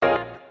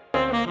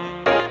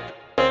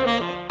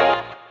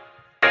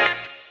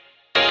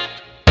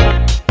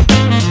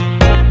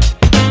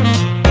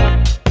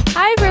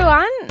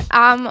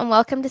And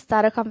welcome to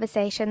Start a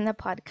Conversation, the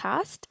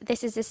podcast.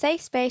 This is a safe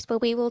space where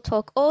we will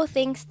talk all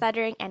things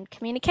stuttering and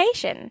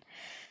communication.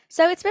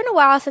 So it's been a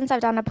while since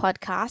I've done a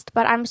podcast,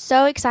 but I'm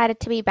so excited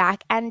to be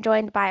back and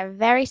joined by a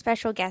very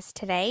special guest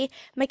today,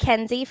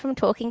 Mackenzie from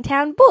Talking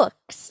Town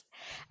Books.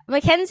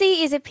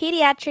 Mackenzie is a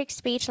pediatric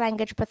speech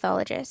language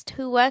pathologist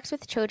who works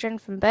with children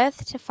from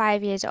birth to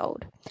 5 years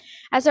old.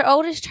 As her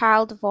oldest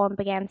child, Vaughn,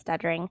 began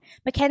stuttering,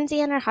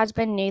 Mackenzie and her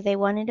husband knew they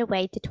wanted a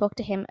way to talk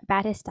to him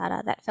about his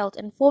stutter that felt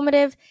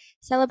informative,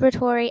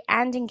 celebratory,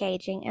 and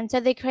engaging, and so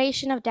the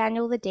creation of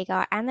Daniel the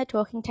Digger and the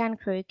Talking Town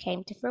crew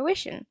came to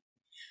fruition.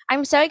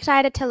 I'm so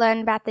excited to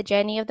learn about the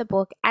journey of the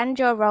book and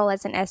your role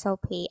as an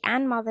SLP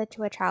and mother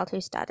to a child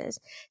who stutters.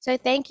 So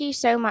thank you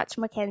so much,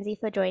 Mackenzie,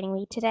 for joining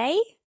me today.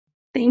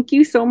 Thank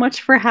you so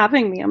much for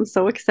having me. I'm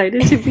so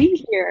excited to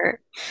be here.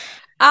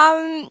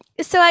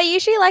 So I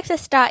usually like to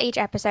start each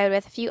episode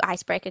with a few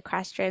icebreaker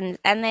questions,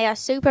 and they are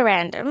super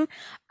random.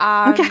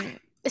 Okay.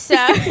 So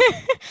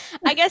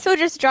I guess we'll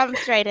just jump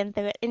straight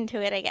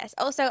into it, I guess.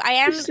 Also, I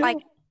am like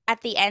Sure.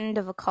 at the end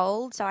of a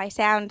cold, so I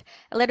sound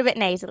a little bit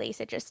nasally,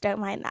 so just don't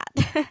mind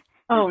that.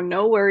 Oh,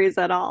 no worries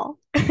at all.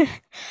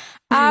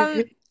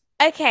 Um,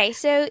 okay,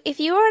 so if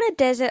you were on a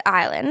desert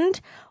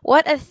island,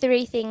 what are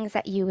three things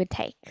that you would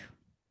take?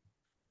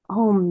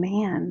 Oh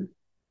man.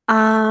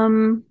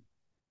 Um,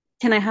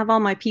 can I have all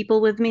my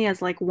people with me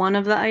as like one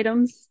of the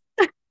items?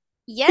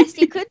 Yes,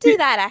 you could do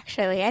that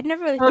actually. I'd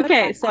never really thought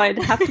Okay, about so I'd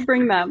have that. to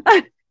bring them.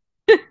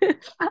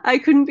 I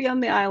couldn't be on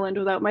the island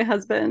without my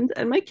husband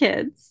and my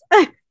kids.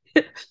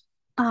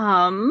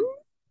 Um,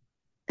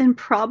 and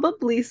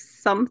probably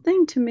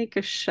something to make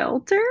a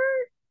shelter.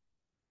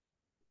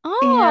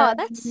 Oh,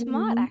 that's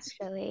smart And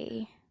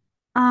actually.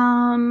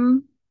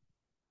 um,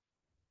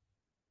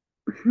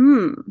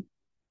 hmm.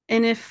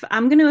 And if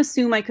I'm going to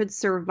assume I could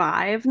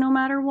survive no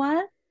matter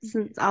what,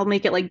 since I'll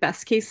make it like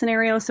best case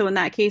scenario. So in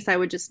that case, I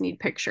would just need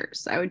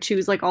pictures. I would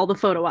choose like all the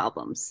photo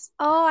albums.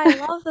 Oh, I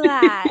love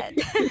that.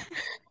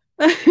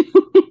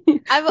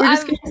 We're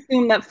just I've going to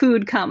assume that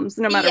food comes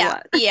no matter yeah,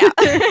 what. yeah.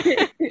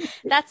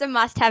 That's a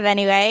must-have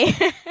anyway.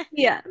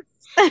 Yes.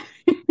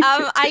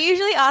 I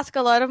usually ask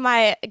a lot of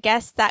my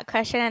guests that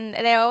question, and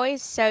they're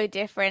always so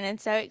different and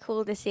so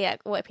cool to see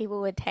like, what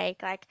people would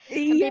take. Like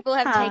some people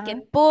have Yeah.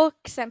 taken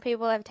books, some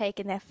people have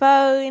taken their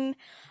phone.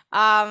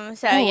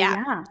 So Oh, yeah,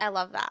 yeah. I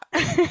love that.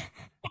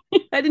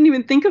 I didn't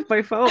even think of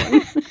my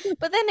phone.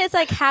 But then it's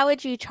like, how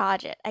would you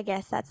charge it? I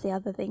guess that's the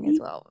other thing as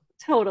well.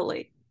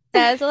 Totally.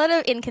 There's a lot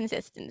of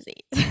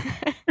inconsistencies.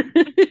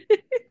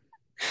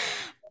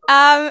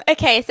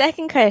 Okay,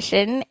 second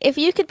question. If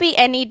you could be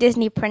any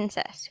Disney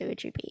princess, who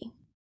would you be?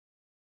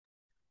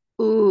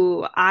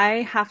 Ooh,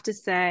 I have to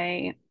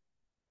say,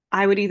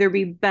 I would either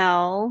be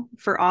Belle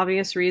for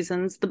obvious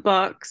reasons, the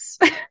books,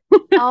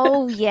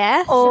 Oh,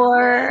 yes, of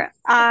course. or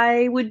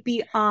I would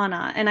be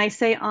Anna. And I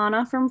say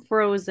Anna from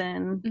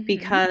Frozen Hmm.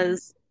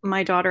 because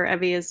my daughter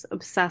Evie is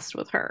obsessed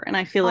with her. And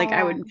I feel like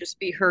I Oh, would just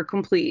be her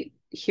complete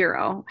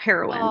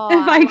heroine oh,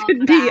 if I I love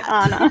could be that.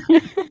 Anna.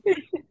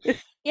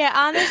 Yeah,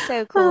 Anna's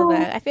so cool though.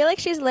 Oh, I feel like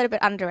she's a little bit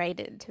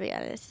underrated, to be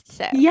honest.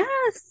 So,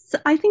 yes,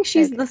 I think so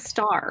she's the good.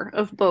 star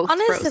of both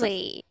Frozen.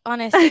 Honestly,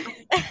 honestly.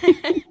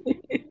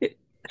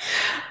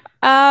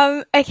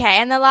 Okay,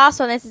 and the last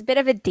one, this is a bit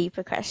of a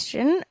deeper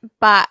question,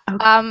 but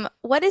Okay.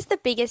 what is the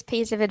biggest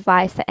piece of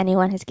advice that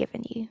anyone has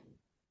given you?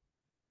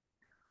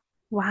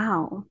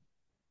 Wow.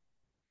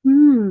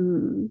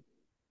 Hmm.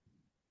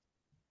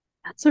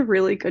 That's a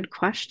really good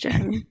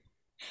question.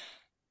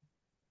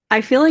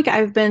 I feel like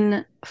I've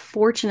been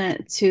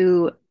fortunate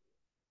to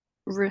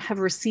have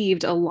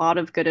received a lot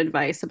of good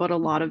advice about a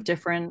lot of Mhm.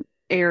 different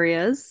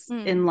areas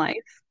Mm, in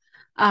life.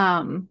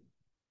 Um,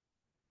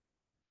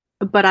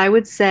 but I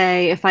would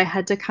say if I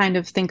had to kind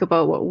of think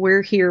about what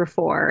we're here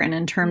for, and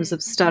in terms of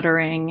mm.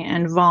 stuttering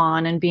and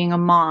Vaughn and being a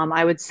mom,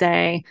 I would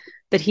say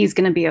that he's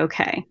going to be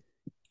okay.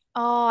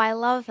 Oh, I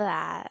love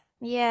that.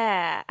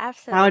 Yeah,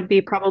 That would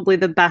be absolutely. probably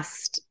the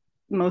best,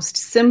 most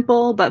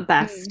simple, but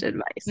best Mm,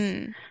 advice.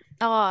 mm.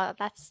 Oh,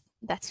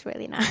 that's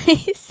really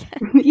nice.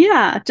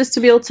 Yeah, just to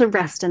be able to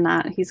rest in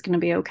that, he's going to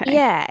be okay.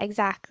 Yeah,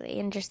 exactly.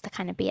 And just to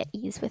kind of be at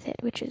ease with it,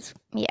 which is,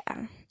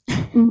 yeah.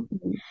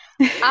 Mhm.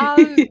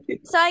 Um,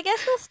 so I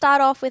guess we'll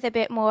start off with a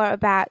bit more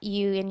about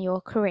you and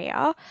your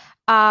career.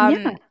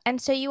 Yeah. And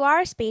so you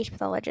are a speech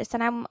pathologist,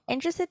 and I'm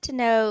interested to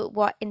know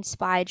what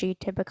inspired you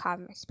to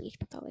become a speech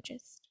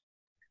pathologist.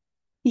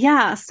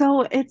 Yeah,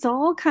 so it's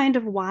all kind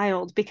of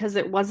wild because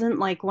it wasn't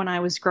like when I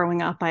was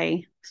growing up,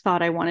 I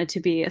thought I wanted to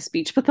be a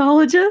speech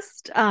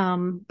pathologist.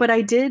 But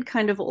I did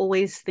kind of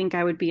always think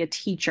I would be a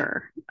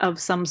teacher of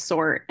some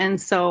sort.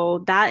 And so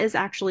that is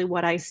actually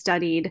what I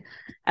studied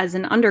as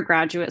an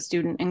undergraduate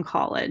student in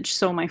college.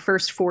 So my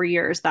first 4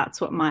 years,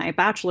 that's what my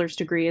bachelor's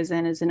degree is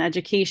in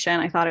education.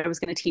 I thought I was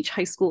going to teach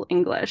high school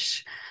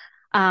English.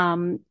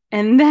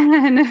 And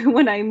then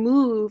when I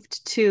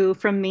moved to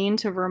from Maine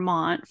to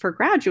Vermont for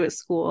graduate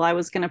school, I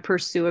was going to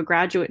pursue a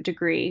graduate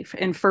degree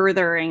in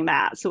furthering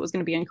that. So it was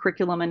going to be in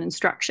curriculum and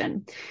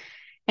instruction.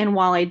 And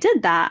while I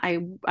did that,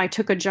 I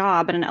took a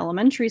job at an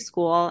elementary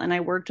school and I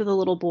worked with a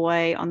little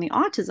boy on the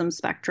autism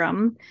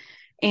spectrum.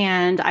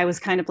 And I was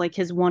kind of like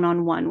his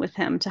one-on-one with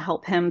him to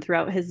help him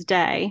throughout his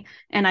day.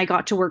 And I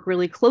got to work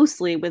really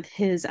closely with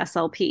his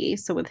SLP,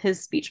 so with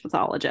his speech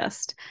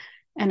pathologist.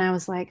 And I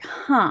was like,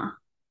 huh.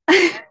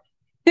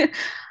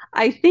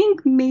 I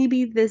think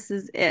maybe this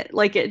is it.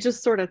 Like it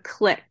just sort of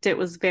clicked. It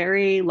was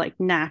very like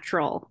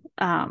natural.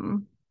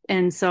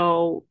 And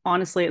so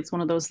honestly, it's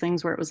one of those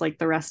things where it was like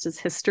the rest is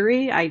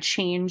history. I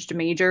changed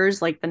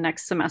majors like the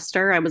next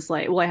semester. I was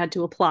like, well, I had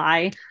to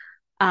apply.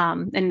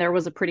 And there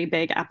was a pretty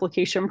big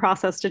application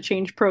process to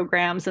change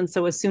programs. And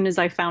so as soon as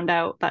I found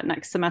out that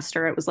next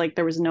semester, it was like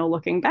there was no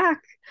looking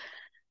back.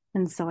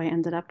 And so I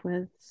ended up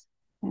with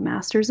my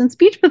master's in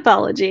speech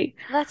pathology.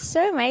 That's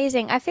so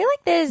amazing. I feel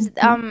like there's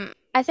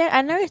I think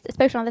I know I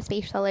spoke to another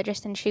speech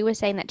pathologist and she was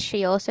saying that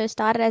she also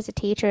started as a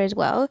teacher as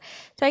well.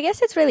 So I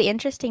guess it's really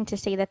interesting to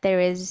see that there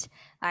is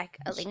like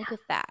a link with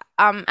that.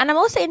 And I'm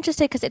also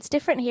interested because it's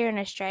different here in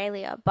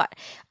Australia, but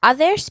are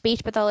there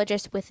speech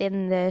pathologists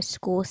within the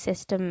school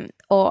system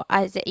or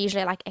is it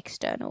usually like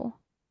external?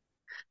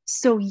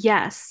 So,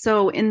 yes.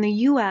 So, in the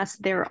US,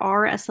 there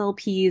are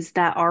SLPs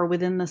that are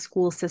within the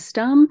school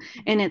system,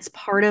 and it's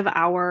part of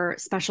our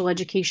special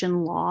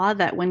education law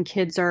that when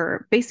kids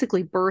are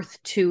basically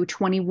birthed to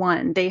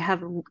 21, they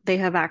have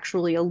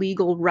actually a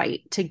legal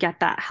right to get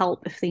that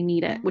help if they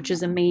need it, which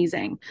is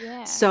amazing.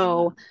 Yeah.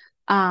 So,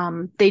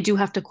 they do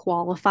have to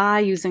qualify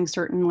using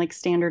certain like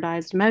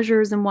standardized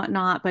measures and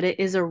whatnot, but it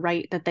is a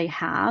right that they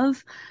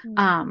have.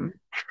 Mm.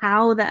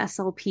 How the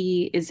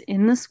SLP is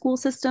in the school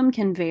system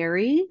can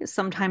vary.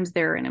 Sometimes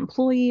they're an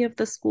employee of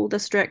the school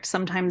district,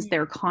 sometimes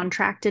they're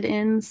contracted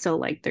in. So,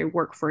 like, they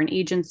work for an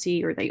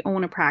agency or they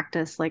own a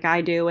practice, like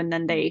I do, and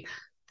then they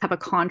have a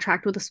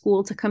contract with a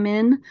school to come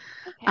in.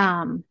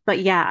 Okay. But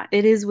yeah,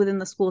 it is within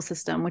the school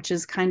system, which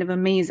is kind of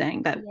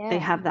amazing that they Yeah.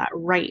 have that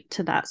right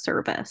to that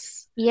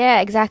service.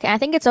 Yeah, exactly. I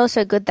think it's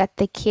also good that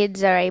the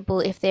kids are able,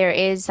 if there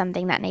is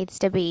something that needs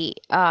to be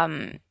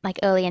like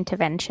early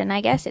intervention,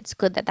 I guess it's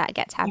good that that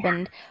gets Yeah.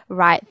 happened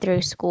right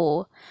through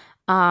school.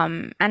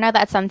 I know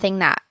that's something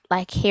that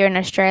like here in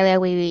Australia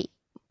we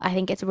I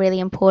think it's really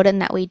important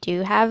that we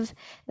do have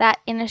that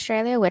in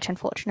Australia, which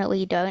unfortunately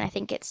you don't. I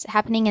think it's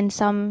happening in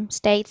some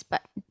states,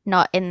 but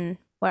not in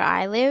where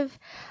I live.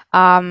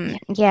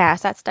 Yeah,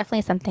 so that's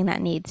definitely something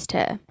that needs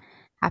to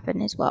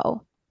happen as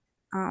well.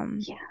 Um,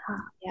 Yeah.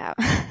 yeah.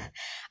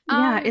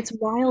 Yeah, Um, it's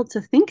wild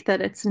to think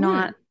that it's hmm,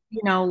 not,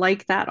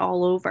 like that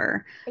all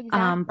over. But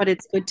exactly.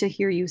 it's good to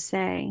hear you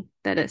say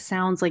that it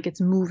sounds like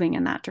it's moving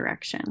in that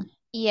direction.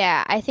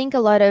 Yeah, I think a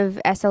lot of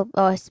SL,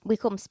 we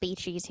call them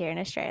speeches here in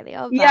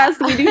Australia, but Yes,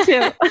 we do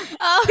too.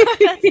 oh,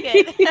 that's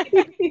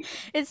good.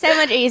 It's so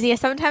much easier.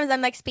 Sometimes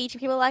I'm like speech and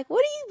people are like,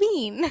 "What do you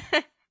mean?"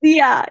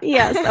 Yeah,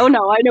 yes. Oh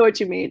no, I know what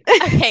you mean.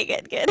 Okay,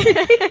 good, good.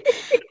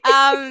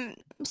 Um,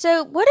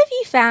 so what have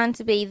you found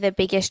to be the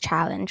biggest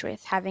challenge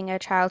with having a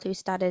child who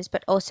stutters,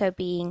 but also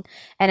being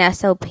an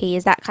SLP?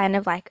 Is that kind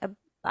of like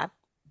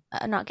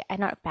not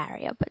a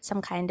barrier, but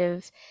some kind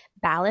of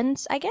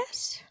balance, I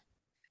guess?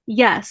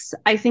 Yes,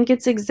 I think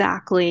it's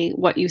exactly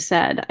what you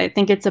said. I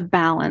think it's a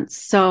balance.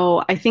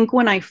 So I think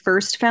when I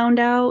first found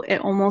out,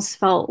 it almost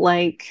felt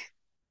like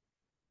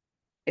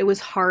it was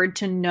hard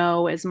to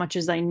know as much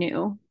as I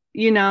knew.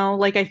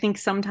 Like I think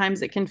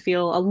sometimes it can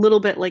feel a little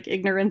bit like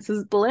ignorance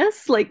is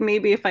bliss. Like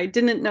maybe if I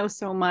didn't know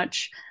so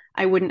much,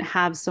 I wouldn't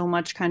have so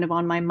much kind of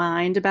on my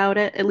mind about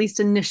it. At least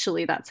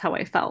initially, that's how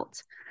I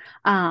felt.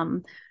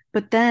 Um,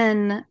 but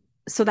then,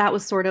 so that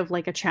was sort of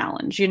like a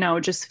challenge,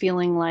 just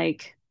feeling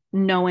like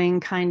knowing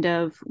kind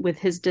of with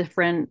his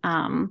different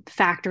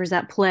factors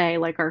at play,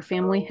 like our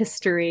family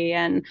history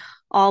and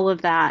all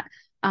of that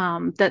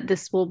that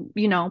this will,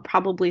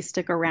 probably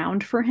stick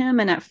around for him.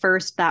 And at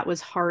first, that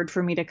was hard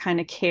for me to kind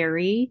of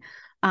carry.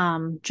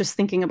 Just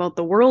thinking about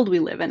the world we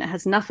live in, it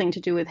has nothing to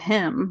do with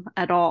him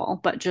at all,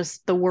 but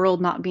just the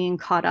world not being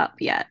caught up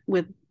yet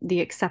with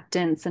the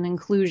acceptance and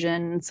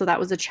inclusion. So that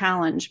was a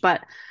challenge.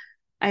 But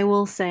I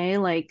will say,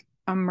 like,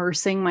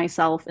 immersing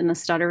myself in the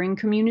stuttering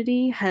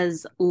community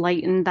has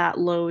lightened that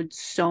load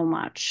so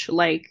much.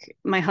 Like,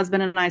 my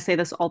husband and I say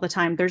this all the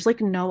time, there's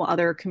like no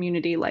other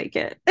community like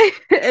it.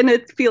 And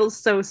it feels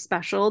so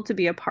special to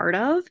be a part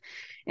of.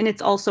 And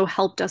it's also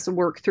helped us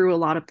work through a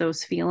lot of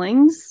those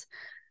feelings.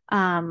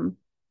 Um,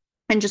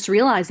 and just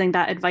realizing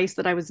that advice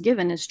that I was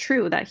given is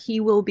true, that he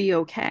will be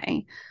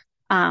okay.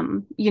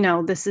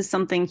 This is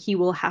something he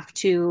will have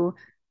to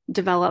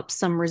develop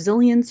some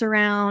resilience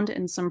around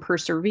and some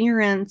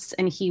perseverance,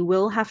 and he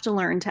will have to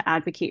learn to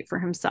advocate for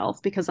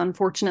himself because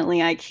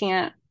unfortunately, I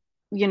can't,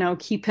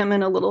 keep him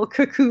in a little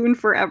cocoon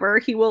forever.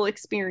 He will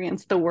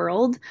experience the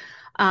world.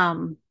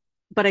 Um,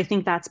 but I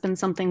think that's been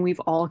something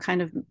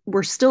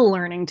we're still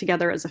learning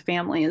together as a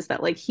family is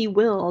that like he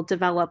will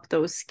develop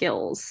those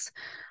skills.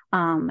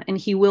 And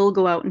he will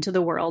go out into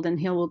the world and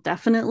he will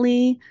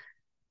definitely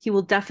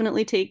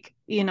take,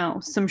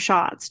 some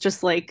shots,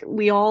 just like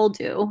we all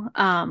do.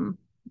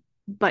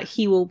 But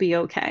he will be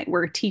okay.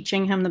 We're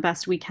teaching him the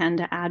best we can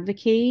to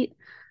advocate.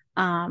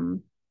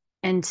 Um,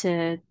 and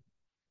to,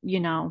 you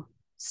know,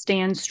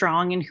 stand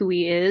strong in who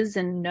he is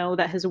and know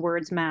that his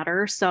words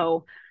matter.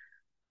 So,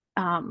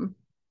 um,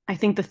 I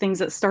think the things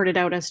that started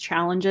out as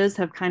challenges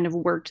have kind of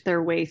worked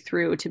their way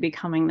through to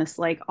becoming this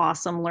like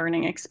awesome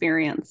learning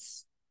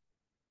experience.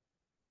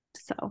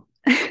 So,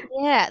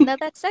 Yeah, no,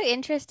 that's so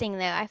interesting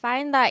though. I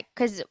find that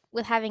because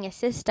with having a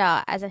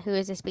sister as a who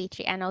is a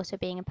speechy and also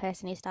being a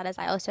person who stutters,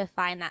 I also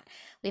find that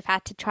we've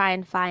had to try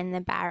and find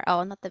the barrier.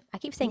 Oh, not the I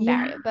keep saying yeah,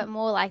 barrier, but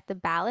more like the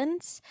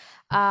balance.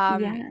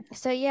 yeah.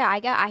 So yeah,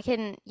 I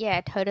can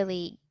yeah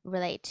totally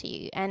relate to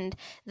you and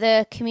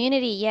the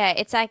community. Yeah,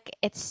 it's like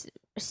it's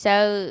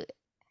so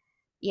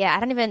yeah. I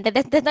don't even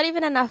there's not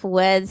even enough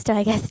words to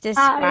I guess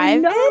I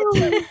describe know.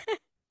 it.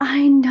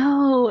 I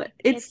know.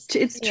 It's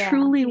It's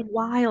yeah, truly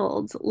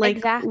wild.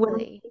 Like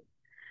exactly.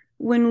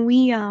 when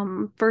we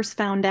first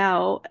found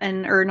out,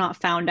 and or not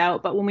found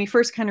out, but when we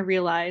first kind of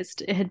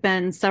realized it had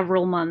been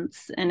several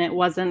months and it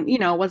wasn't, you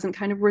know, it wasn't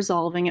kind of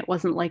resolving, it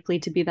wasn't likely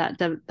to be that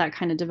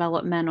kind of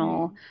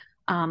developmental Mm.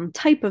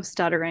 type of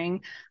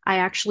stuttering. I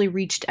actually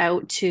reached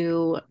out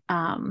to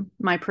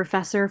my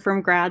professor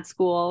from grad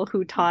school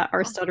who taught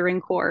our Oh,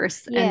 stuttering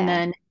course, and yeah.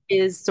 then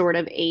his sort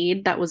of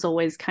aide that was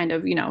always kind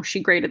of, you know, she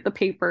graded the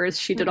papers,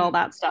 she did all Mm.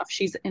 that stuff.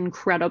 She's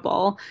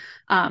incredible.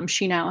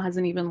 She now has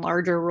an even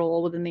larger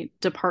role within the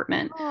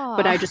department.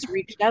 But I Oh. just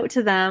reached out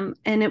to them,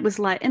 and it was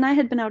like, and I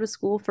had been out of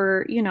school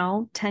for, you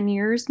know, 10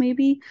 years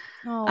maybe.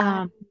 Oh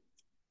wow. Um,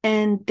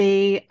 and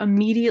they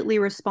immediately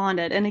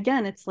responded. And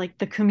again, it's like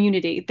the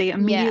community. They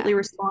Yeah. immediately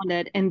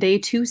responded, and they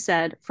too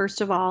said,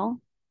 first of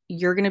all,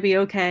 you're going to be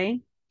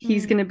okay.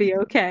 He's Mm. going to be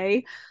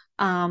okay.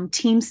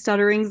 Team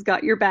Stuttering's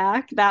got your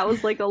back. That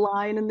was like a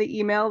line in the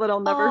email that I'll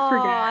Oh, never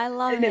forget. I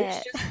love And it was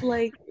it. just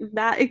like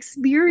that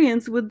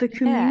experience with the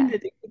Yeah.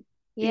 community,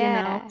 you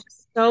know, Yeah.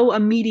 just so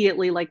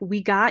immediately, like,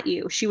 we got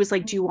you. She was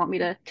like, do you Mm. want me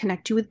to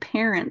connect you with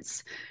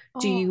parents?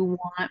 Do Oh, you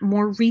want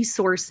more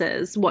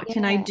resources? What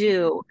can I yeah.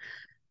 do?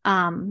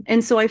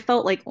 And so I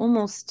felt like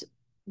almost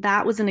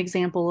that was an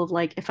example of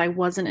like if I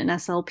wasn't an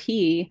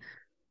SLP,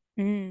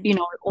 Mm. you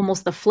know,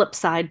 almost the flip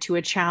side to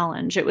a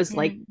challenge. It was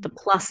like the Mm.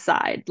 plus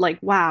side, like,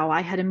 wow,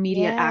 I had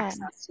immediate Yeah.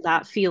 access to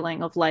that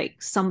feeling of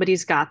like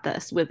somebody's got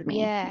this with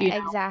me, Yeah, you know?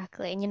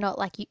 exactly. And you're not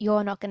like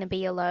you're not going to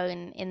be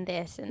alone in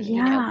this and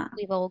Yeah.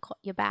 we've all got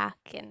your back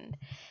and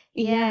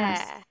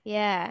Yes. yeah.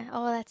 Yeah.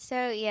 Oh, that's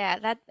so yeah,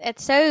 that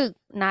it's so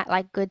not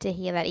like good to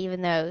hear that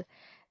even though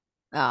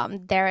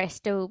there are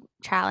still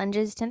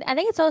challenges to I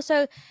think it's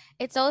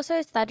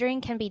also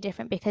stuttering can be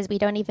different because we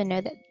don't even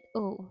know that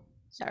oh,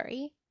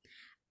 sorry.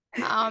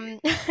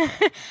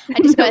 I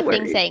just got No a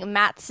thing worries. saying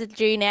maths is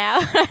due now.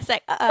 I was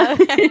like, uh-oh.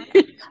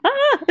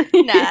 Ah.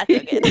 No, that's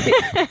all good.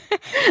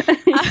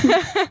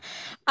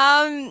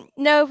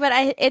 No, but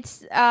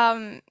it's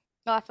oh,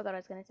 I forgot what I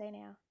was gonna say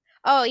now.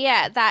 Oh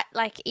yeah, that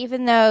like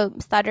even though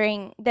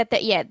stuttering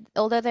that yeah,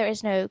 although there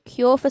is no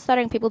cure for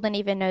stuttering, people don't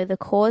even know the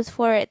cause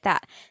for it,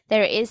 that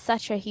there is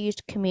such a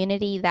huge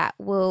community that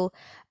will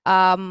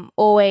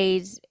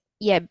always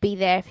yeah, be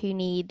there if you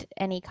need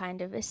any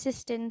kind of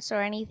assistance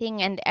or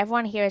anything. And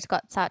everyone here has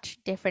got such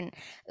different,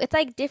 it's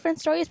like different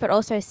stories, but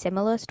also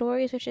similar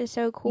stories, which is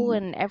so cool.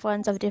 And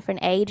everyone's of different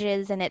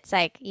ages. And it's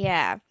like,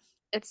 yeah,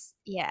 it's,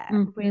 yeah,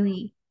 Mhm.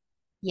 really,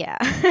 yeah.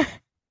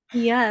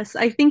 Yes,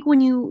 I think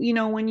when you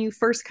know, when you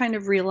first kind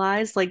of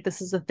realize like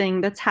this is a thing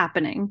that's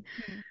happening,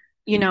 Mm.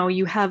 you know,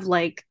 you have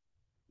like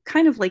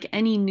kind of like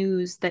any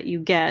news that you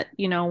get,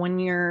 you know, when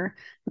you're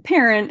a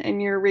parent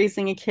and you're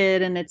raising a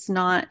kid and it's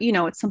not, you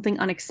know, it's something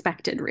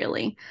unexpected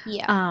really.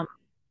 Yeah. Um,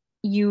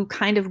 you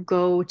kind of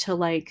go to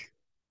like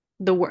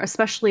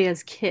especially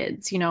as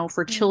kids, you know,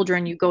 for Mm.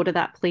 children, you go to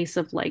that place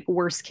of like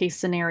worst case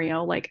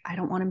scenario, like I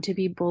don't want him to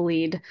be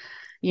bullied,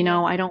 you Yeah.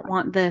 know, I don't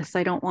want this,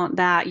 I don't want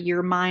that.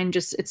 Your mind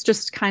just, it's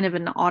just kind of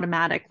an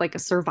automatic, like a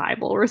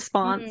survival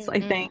response, Mm,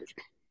 I mm. think.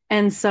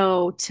 And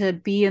so to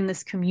be in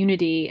this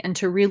community and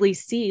to really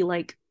see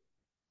like,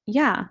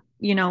 yeah,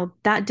 you know,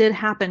 that did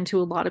happen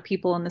to a lot of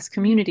people in this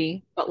Mm.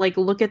 community. But like,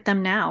 look at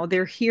them now.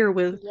 They're here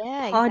with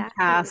Yeah,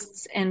 exactly.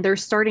 podcasts and they're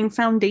starting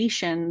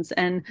foundations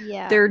and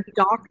Yeah. they're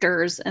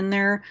doctors and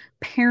they're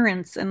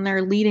parents and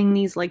they're leading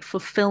these like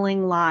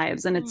fulfilling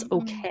lives and it's Hmm.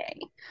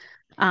 okay.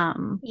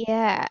 Um,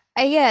 Yeah.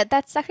 Yeah,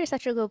 that's actually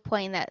such a good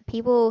point that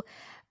people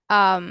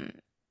Um,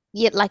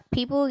 yet like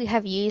people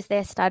have used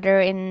their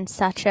stutter in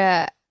such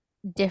a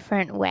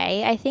different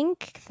way. I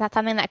think that's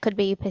something that could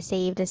be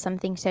perceived as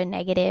something so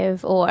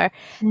negative or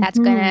that's mhm.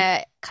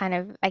 gonna kind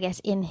of, I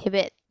guess,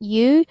 inhibit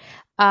you.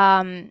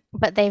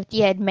 But they've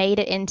yeah made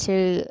it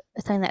into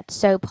something that's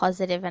so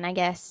positive and I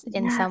guess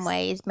in some Yes.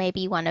 ways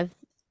maybe one of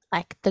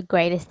like the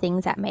greatest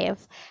things that may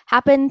have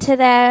happened to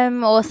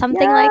them or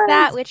something like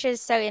that, Yes. which is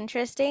so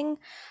interesting.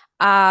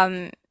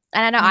 Um,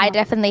 and I know I Oh,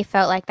 definitely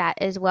felt like that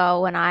as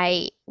well when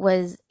I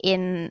was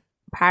in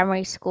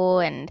primary school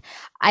and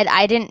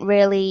I didn't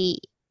really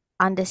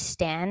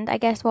understand, I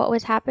guess, what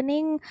was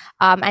happening.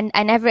 And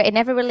I never it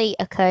never really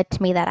occurred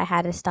to me that I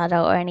had a stutter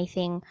or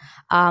anything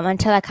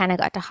until I kind of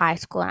got to high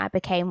school and I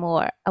became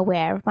more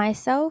aware of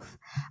myself.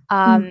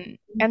 mm.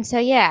 And so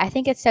yeah, I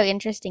think it's so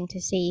interesting to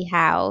see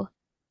how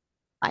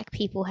like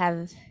people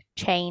have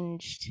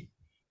changed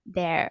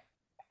their,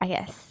 I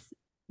guess,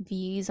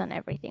 views on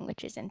everything,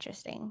 which is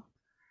interesting.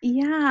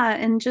 Yeah,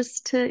 and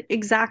just to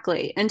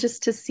exactly, and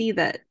just to see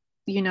that,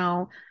 you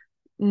know,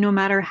 no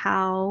matter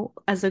how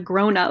as a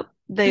grown up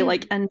they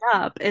like Mm, end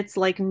up, it's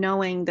like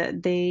knowing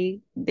that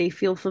they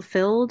feel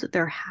fulfilled,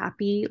 they're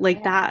happy.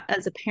 Like yeah. that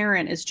as a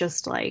parent is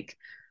just like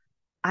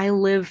I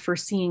live for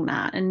seeing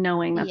that and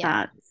knowing that Yeah.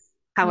 that's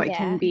how it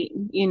can Yeah. be,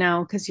 you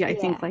know, because yeah, I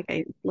think Yeah.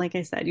 like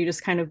I said, you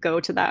just kind of go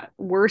to that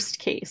worst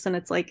case and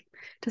it's like it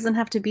doesn't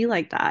have to be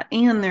like that.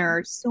 And there Mm,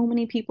 are so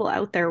many people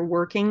out there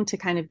working to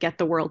kind of get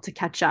the world to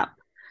catch up.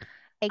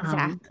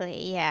 Um,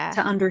 exactly.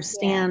 to Yeah.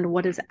 Yeah. understand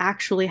what is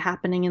actually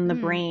happening in the Mm,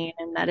 brain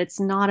and that it's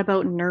not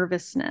about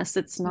nervousness,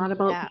 it's not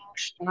about yeah. being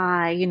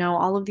shy, you know,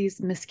 all of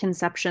these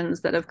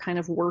misconceptions that have kind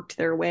of worked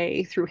their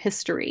way through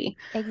history.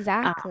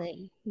 Um,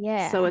 Exactly.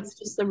 so Yeah. it's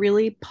just a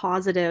really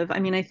positive. I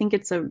mean, I think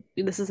this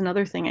is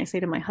another thing I say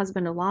to my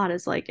husband a lot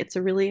is like, it's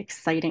a really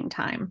exciting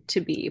time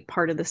to be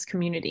part of this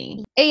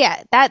community.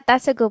 Yeah,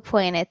 that's a good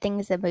point.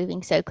 Things are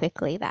moving so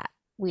quickly that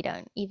we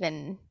don't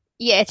even,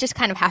 yeah, it's just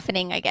kind of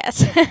happening, I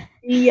guess.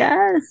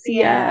 Yes,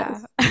 Yeah.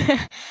 yes.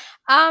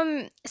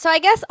 So I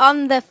guess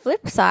on the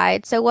flip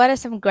side, so what are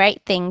some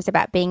great things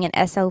about being an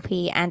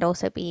SLP and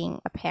also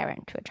being a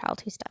parent to a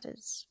child who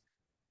stutters?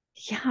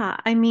 Yeah,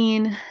 I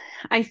mean,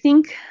 I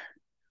think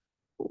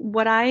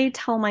what I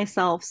tell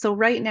myself, so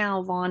right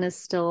now Vaughn is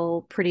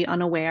still pretty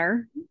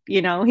unaware.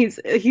 You know, he's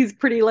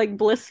pretty like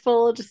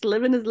blissful, just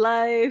living his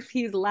life.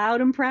 He's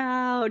loud and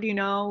proud, you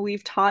know.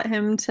 We've taught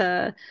him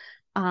to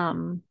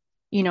um,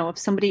 you know, if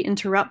somebody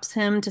interrupts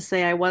him to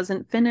say I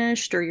wasn't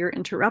finished or you're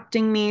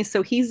interrupting me.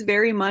 So he's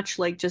very much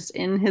like just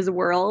in his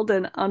world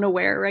and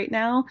unaware right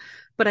now.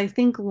 But I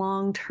think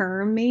long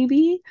term,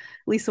 maybe,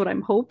 at least what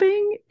I'm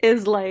hoping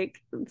is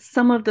like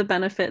some of the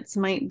benefits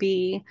might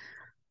be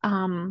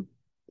um,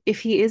 if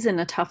he is in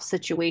a tough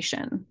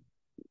situation.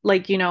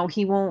 Like, you know,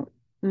 he won't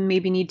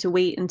maybe need to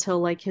wait until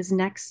like his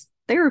next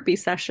therapy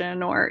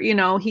session, or, you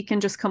know, he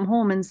can just come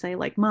home and say,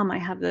 like, Mom, I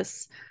have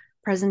this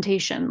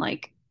presentation.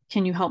 Like,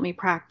 can you help me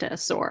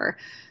practice? Or,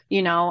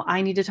 you know,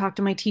 I need to talk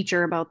to my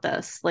teacher about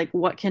this. Like,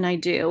 what can I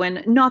do?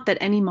 And not that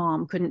any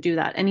mom couldn't do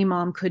that, any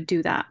mom could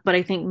do that. But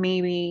I think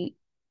maybe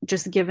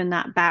just given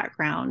that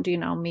background, you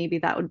know, maybe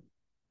that would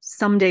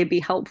someday be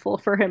helpful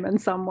for him in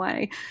some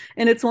way.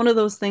 And it's one of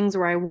those things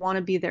where I want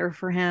to be there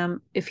for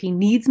him if he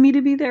needs me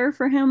to be there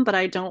for him, but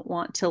I don't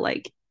want to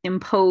like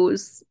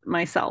impose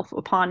myself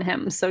upon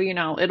him. So, you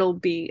know, it'll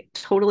be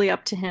totally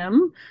up to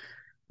him,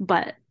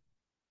 but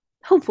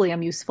hopefully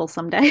I'm useful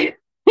someday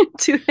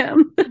to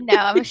him. No,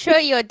 I'm sure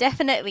you're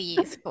definitely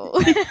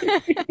useful.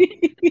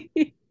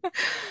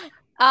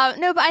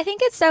 No, but I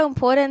think it's so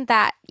important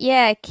that,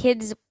 yeah,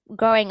 kids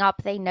growing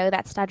up, they know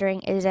that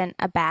stuttering isn't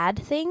a bad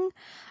thing.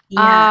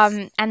 Yes.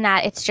 And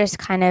that it's just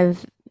kind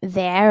of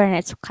there and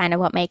it's kind of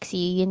what makes you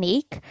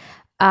unique.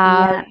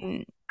 Yes.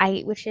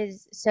 Which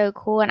is so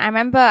cool. And I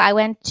remember I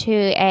went to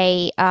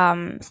a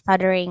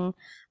stuttering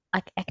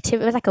like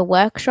activity, it was like a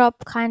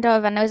workshop kind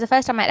of, and it was the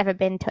first time I'd ever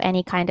been to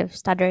any kind of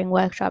stuttering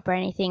workshop or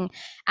anything.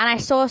 And I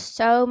saw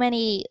so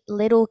many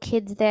little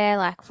kids there,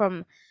 like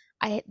from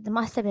there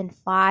must have been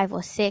 5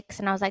 or 6,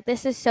 and I was like,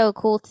 this is so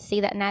cool to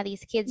see that now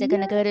these kids are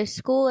gonna Yes. go to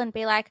school and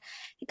be like,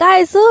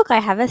 guys, look, I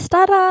have a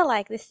stutter.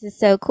 Like, this is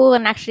so cool,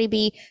 and actually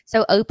be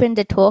so open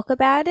to talk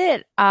about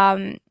it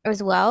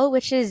as well,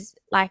 which is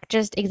like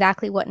just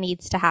exactly what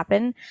needs to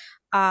happen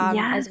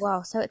as Yes.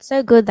 well. So it's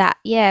so good that,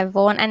 yeah,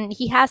 Vaughn, and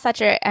he has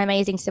such an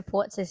amazing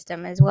support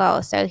system as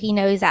well. So he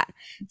knows that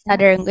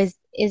stuttering Yes.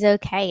 is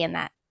okay, and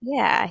that,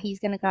 yeah, he's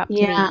gonna go up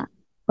to Yeah. be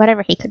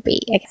whatever he could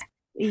be, I guess.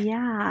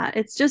 Yeah,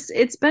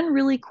 it's been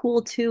really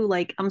cool too.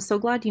 Like, I'm so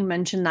glad you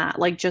mentioned that.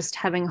 Like, just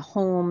having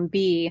home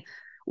be,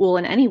 well,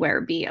 and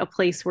anywhere be a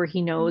place where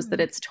he knows that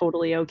Mm, it's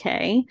totally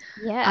okay.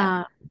 yeah.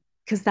 Uh,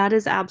 because that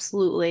is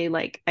absolutely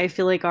like I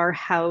feel like our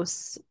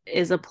house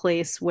is a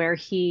place where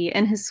he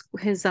and his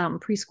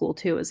preschool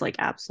too is like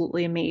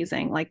absolutely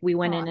amazing. Like we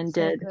went Oh, in and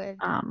so did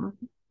good.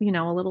 you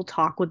know, a little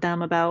talk with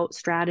them about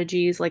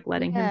strategies, like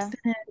letting him Yeah.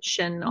 finish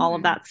and all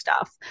of Mm, that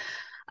stuff.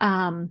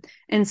 Um,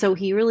 and so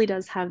he really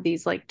does have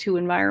these like two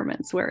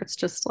environments where it's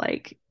just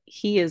like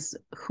he is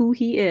who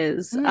he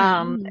is.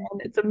 mm.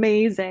 And it's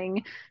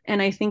amazing.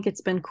 And I think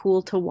it's been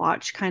cool to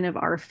watch kind of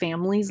our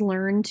families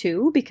learn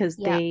too, because Yeah.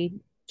 they,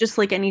 just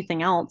like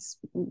anything else,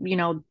 you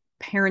know,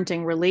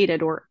 parenting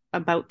related or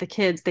about the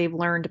kids, they've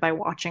learned by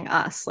watching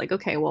us. Like,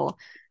 okay, well,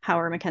 how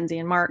are Mackenzie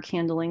and Mark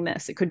handling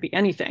this? It could be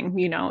anything,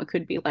 you know, it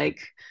could be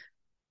like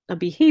a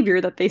behavior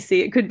that they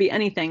see. It could be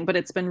anything, but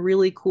it's been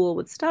really cool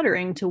with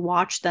stuttering to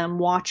watch them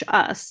watch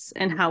us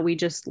and how we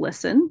just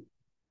listen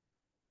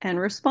and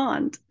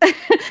respond.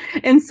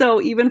 And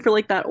so even for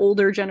like that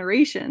older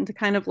generation to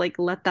kind of like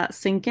let that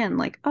sink in,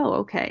 like, oh,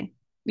 okay,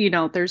 you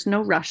know, there's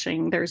no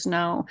rushing, there's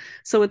no,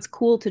 so it's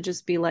cool to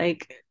just be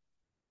like,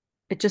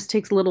 it just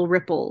takes little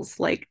ripples,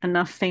 like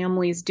enough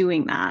families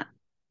doing that,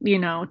 you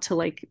know, to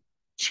like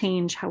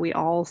change how we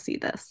all see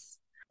this.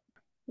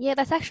 Yeah,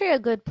 that's actually a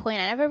good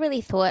point. I never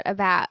really thought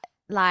about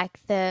like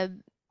the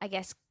I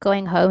guess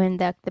going home and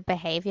the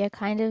behavior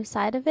kind of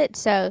side of it.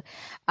 So,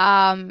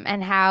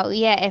 and how,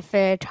 yeah, if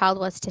a child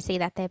was to see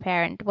that their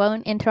parent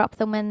won't interrupt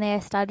them when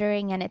they're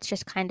stuttering and it's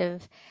just kind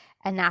of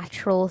a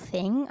natural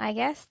thing, I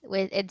guess.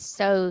 It's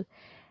so,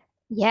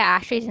 yeah, I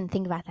actually didn't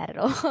think about that at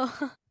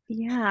all.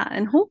 Yeah,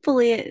 and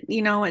hopefully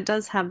it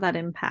does have that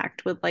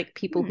impact with like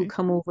people who Hmm.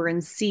 come over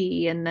and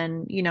see, and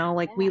then,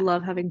 like we Yeah.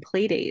 love having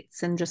play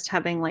dates and just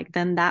having like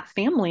then that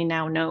family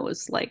now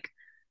knows like,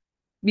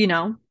 you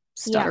know,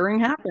 Yeah. stuttering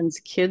happens.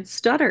 Kids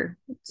stutter.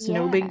 It's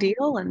no big Yeah.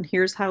 deal, and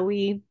here's how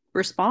we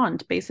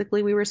respond.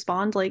 Basically, we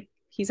respond like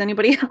he's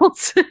anybody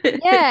else.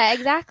 Yeah,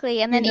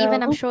 exactly. And You then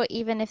even I'm know? sure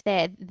even if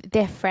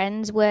their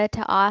friends were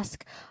to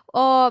ask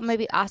or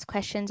maybe ask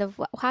questions of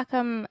how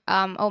come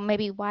or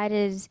maybe why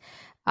does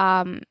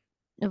um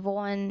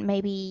Vaughn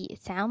maybe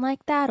sound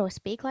like that or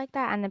speak like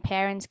that, and the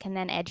parents can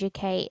then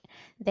educate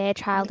their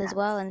child as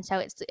well. Yes. And so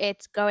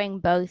it's going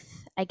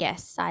both, I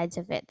guess, sides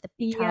of it, the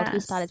child who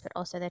stutters Yes. but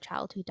also the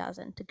child who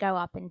doesn't, to go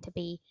up and to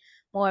be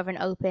more of an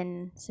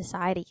open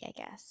society, I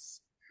guess.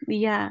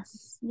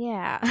 Yes.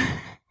 Yeah.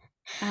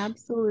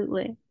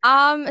 Absolutely.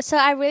 So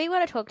I really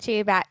want to talk to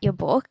you about your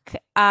book.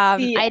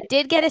 Yeah. I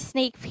did get a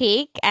sneak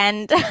peek,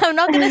 and I'm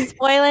not going to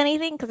spoil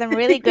anything because I'm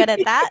really good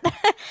at that.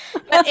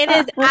 But it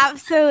is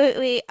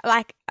absolutely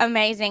like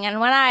amazing. And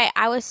when I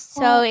was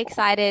so Oh,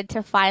 excited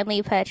to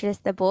finally purchase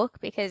the book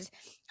because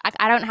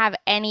I don't have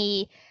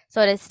any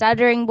sort of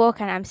stuttering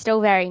book, and I'm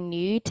still very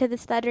new to the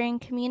stuttering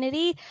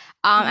community.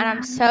 And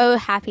I'm yeah. so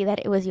happy that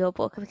it was your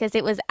book because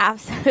it was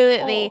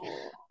absolutely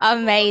Oh.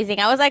 amazing.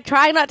 I was like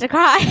trying not to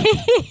cry.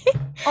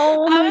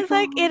 Oh I my was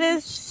like, gosh. it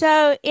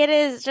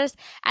is just,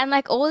 and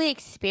like all the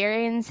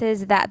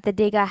experiences that the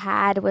digger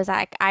had was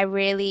like, I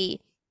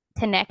really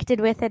connected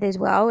with it as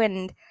well.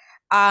 And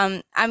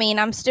I mean,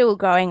 I'm still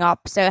growing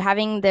up, so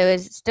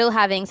still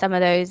having some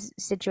of those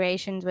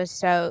situations was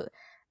so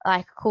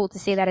like cool to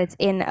see that it's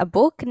in a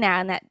book now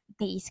and that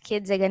these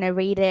kids are going to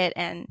read it.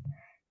 And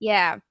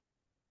yeah.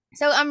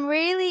 So I'm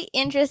really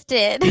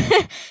interested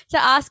to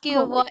ask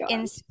you Oh my what gosh.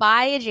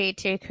 inspired you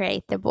to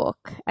create the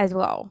book as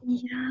well.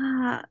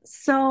 Yeah.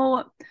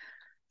 So,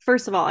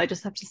 first of all, I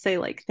just have to say,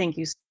 like, thank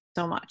you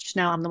so much.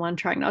 Now I'm the one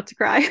trying not to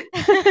cry.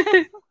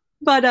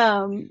 But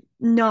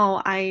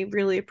no, I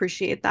really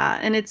appreciate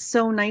that. And it's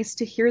so nice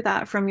to hear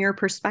that from your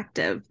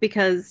perspective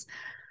because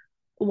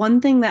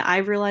one thing that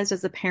I've realized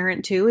as a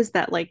parent too is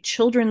that like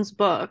children's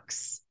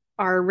books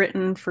are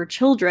written for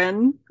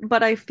children,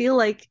 but I feel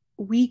like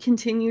we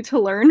continue to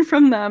learn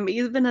from them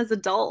even as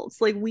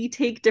adults. Like we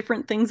take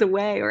different things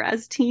away, or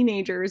as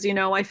teenagers,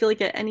 I feel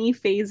like at any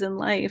phase in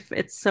life,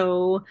 it's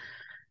so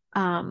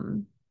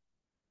um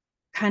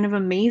kind of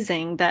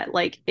amazing that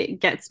like it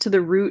gets to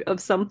the root of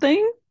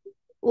something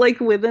like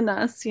within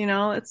us.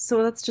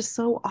 That's just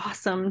so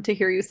awesome to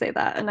hear you say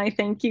that. And I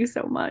thank you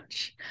so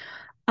much.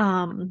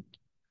 Um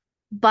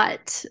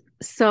but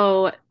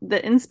so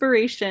the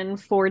inspiration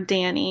for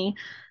Danny,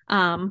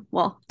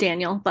 well,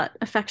 Daniel, but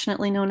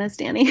affectionately known as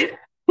Danny,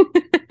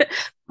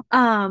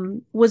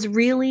 was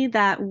really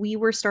that we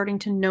were starting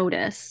to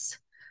notice,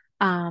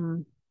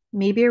 um,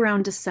 maybe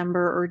around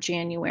December or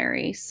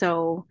January.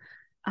 So,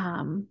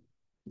 um,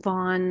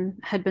 Vaughn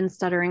had been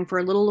stuttering for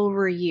a little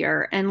over a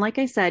year. And like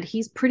I said,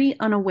 he's pretty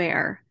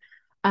unaware.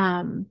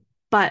 Um,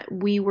 but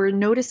we were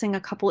noticing a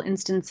couple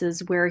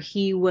instances where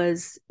he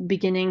was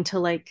beginning to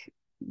like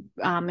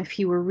if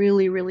he were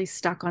really, really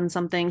stuck on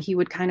something, he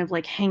would kind of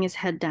like hang his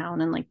head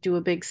down and like do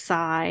a big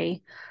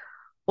sigh,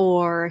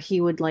 or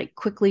he would like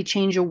quickly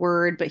change a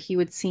word, but he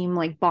would seem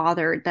like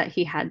bothered that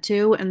he had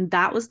to. And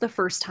that was the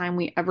first time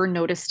we ever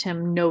noticed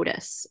him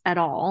notice at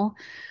all.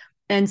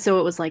 And so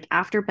it was like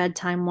after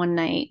bedtime one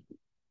night,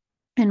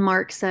 and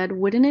Mark said,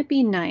 wouldn't it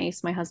be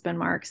nice? My husband,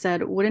 Mark,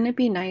 said, wouldn't it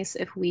be nice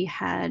if we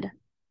had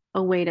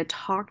a way to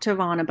talk to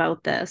Vaughn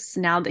about this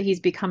now that he's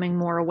becoming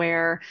more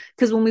aware?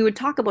 Because when we would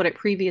talk about it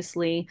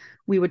previously,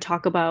 we would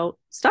talk about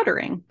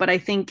stuttering. But I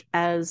think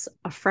as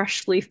a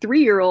freshly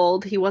 3 year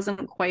old, he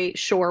wasn't quite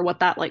sure what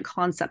that like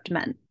concept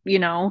meant.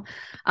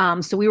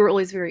 So we were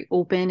always very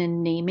open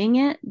in naming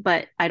it,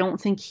 but I don't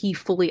think he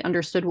fully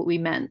understood what we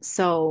meant.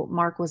 So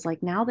Mark was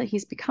like, now that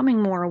he's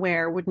becoming more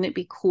aware, wouldn't it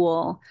be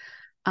cool?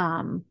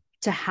 um,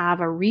 to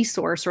have a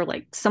resource or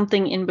like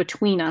something in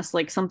between us,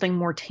 like something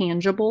more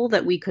tangible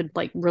that we could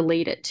like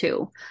relate it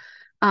to.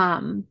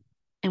 Um,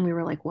 and we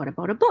were like, what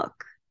about a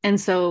book? And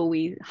so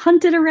we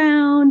hunted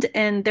around,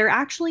 and there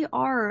actually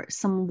are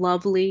some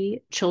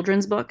lovely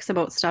children's books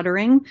about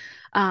stuttering,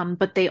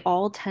 but they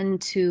all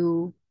tend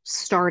to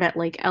start at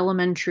like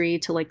elementary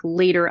to like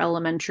later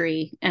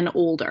elementary and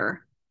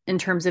older in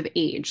terms of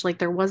age. Like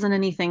there wasn't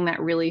anything that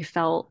really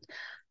felt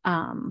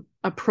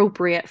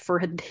appropriate for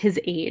his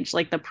age,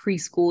 like the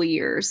preschool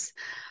years.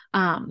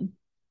 Um,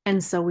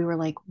 and so we were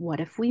like, what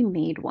if we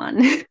made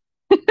one?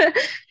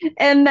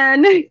 And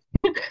then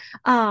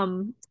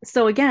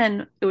so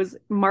again, it was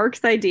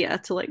Mark's idea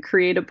to like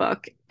create a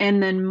book.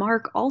 And then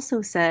Mark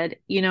also said,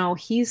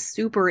 he's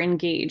super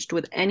engaged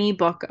with any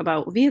book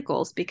about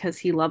vehicles because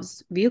he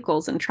loves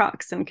vehicles and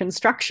trucks and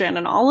construction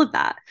and all of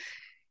that.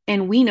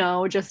 And we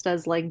know, just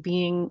as like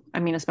being, I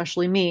mean,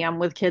 especially me, I'm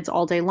with kids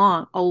all day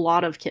long. A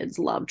lot of kids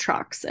love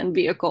trucks and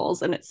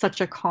vehicles, and it's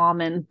such a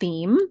common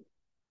theme.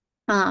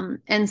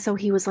 And so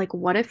he was like,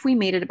 what if we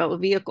made it about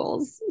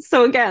vehicles?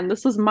 So again,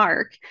 this was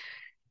Mark.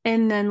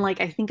 And then,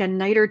 like, I think a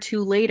night or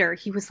two later,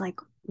 he was like,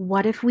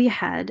 what if we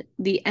had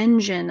the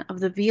engine of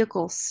the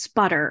vehicle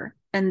sputter?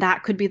 And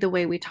that could be the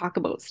way we talk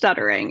about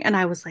stuttering. And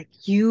I was like,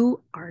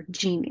 you are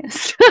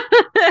genius.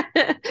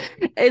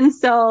 And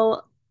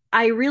so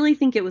I really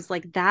think it was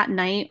like that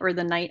night or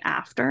the night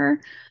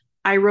after,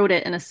 I wrote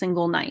it in a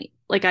single night.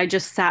 Like, I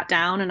just sat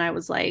down and I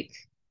was like,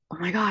 oh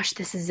my gosh,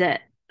 this is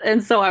it.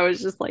 And so I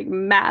was just like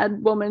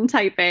mad woman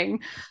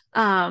typing.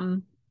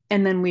 Um,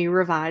 and then we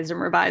revised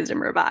and revised and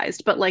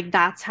revised, but like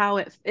that's how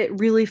it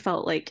really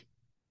felt like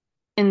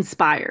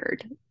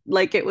inspired.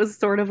 Like it was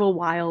sort of a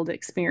wild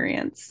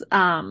experience.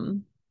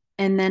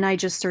 And then I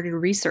just started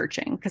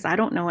researching because I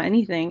don't know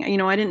anything.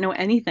 I didn't know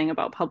anything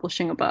about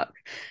publishing a book.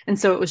 And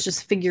so it was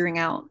just figuring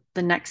out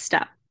the next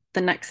step,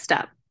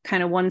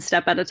 kind of one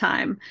step at a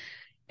time.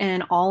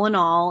 And all in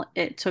all,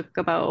 it took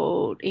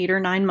about 8 or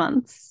 9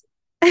 months.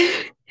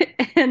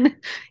 And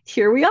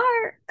here we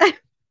are.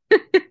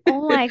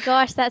 Oh my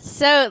gosh, that's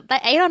so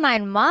like 8 or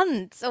 9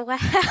 months. Wow.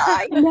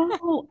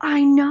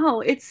 I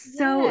know.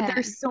 Yeah.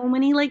 There's so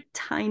many like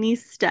tiny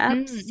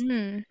steps.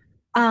 Mm-mm.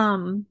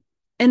 Um,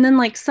 and then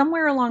like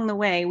somewhere along the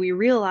way, we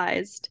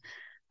realized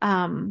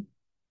um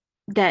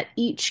that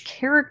each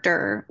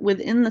character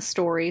within the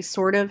story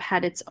sort of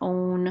had its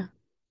own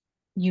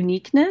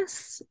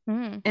uniqueness.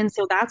 Mm. And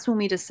so that's when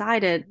we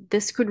decided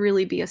this could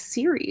really be a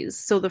series.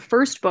 So the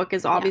first book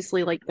is Yeah.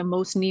 obviously like the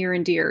most near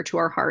and dear to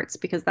our hearts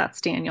because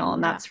that's Daniel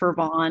and Yeah. that's for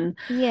Vaughn.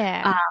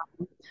 Yeah.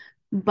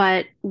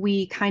 But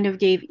we kind of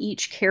gave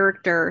each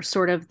character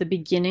sort of the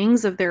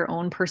beginnings of their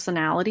own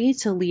personality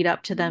to lead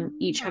up to them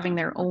each having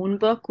their own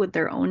book with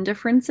their own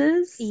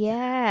differences.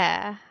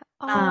 Yeah.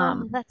 Oh,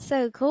 Um, that's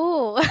so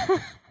cool.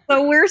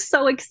 so we're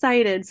so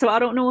excited. So I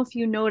don't know if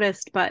you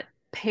noticed, but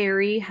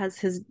Perry has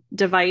his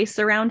device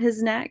around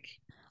his neck,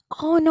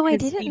 Oh no, I his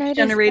didn't speech notice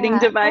generating that.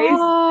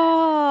 device.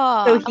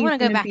 So Oh, I he's want to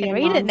go going to back be and a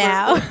read it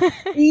now. nonverbal.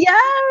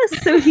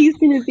 Yes, so he's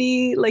going to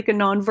be like a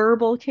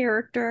nonverbal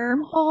character.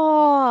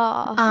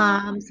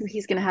 Oh, So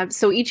he's gonna have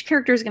so each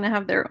character is gonna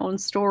have their own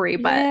story,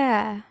 but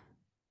yeah.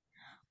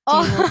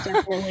 Daniel's Oh,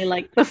 definitely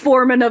like the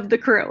foreman of the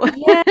crew.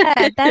 yeah,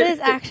 that is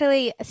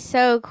actually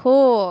so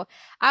cool.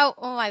 Oh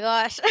my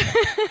gosh.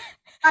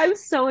 I'm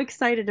so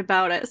excited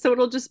about it. So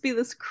it'll just be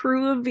this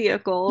crew of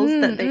vehicles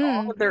that they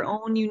all Mm-mm. have their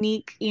own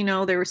unique,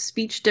 their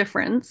speech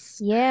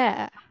difference,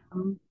 Yeah.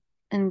 um,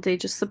 and they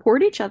just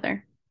support each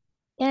other.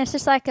 Yeah, it's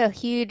just like a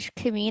huge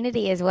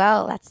community as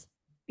well. That's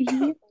Yeah,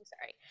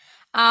 sorry.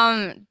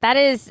 That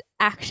is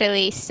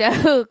actually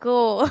so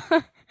cool.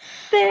 I'm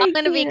thank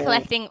gonna be you.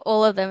 collecting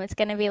all of them. It's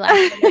gonna be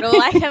like a little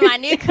like my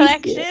new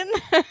Thank you. collection.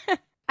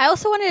 I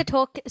also wanted to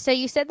talk, so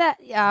you said that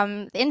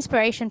the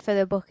inspiration for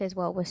the book as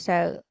well was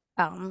so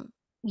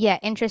yeah,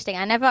 interesting.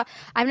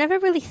 I've never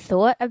really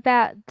thought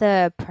about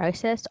the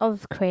process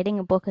of creating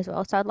a book as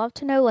well. So I'd love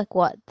to know like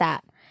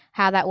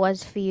how that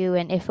was for you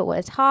and if it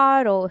was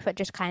hard or if it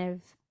just kind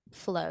of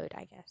flowed,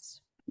 I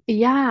guess.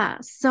 Yeah,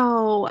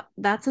 so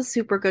that's a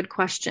super good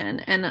question.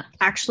 And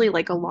actually,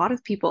 like a lot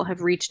of people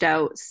have reached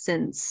out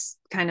since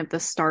kind of the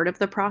start of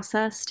the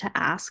process to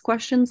ask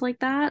questions like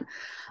that.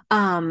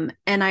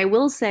 And I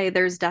will say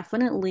there's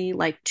definitely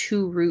like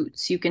two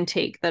routes you can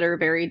take that are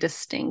very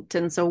distinct.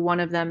 And so one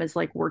of them is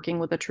like working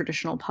with a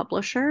traditional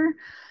publisher.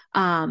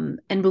 And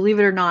believe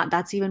it or not,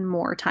 that's even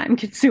more time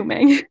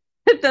consuming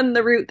than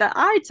the route that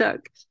I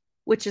took,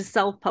 which is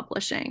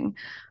self-publishing.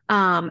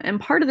 And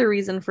part of the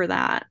reason for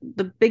that,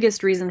 the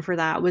biggest reason for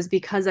that was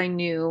because I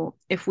knew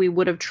if we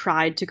would have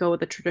tried to go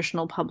with a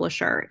traditional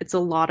publisher, it's a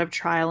lot of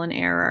trial and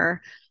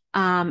error.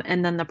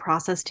 And then the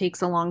process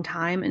takes a long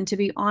time. And to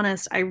be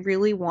honest, I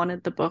really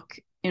wanted the book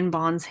in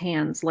Bond's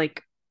hands,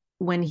 like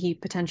when he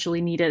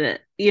potentially needed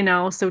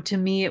it. So to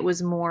me, it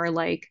was more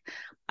like,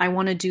 I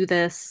want to do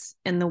this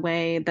in the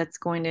way that's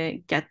going to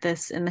get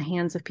this in the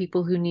hands of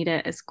people who need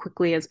it as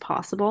quickly as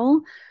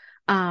possible.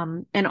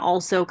 And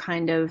also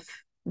kind of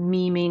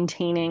me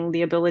maintaining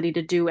the ability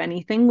to do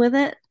anything with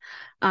it.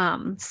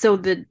 So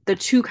the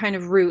two kind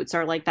of routes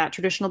are like that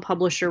traditional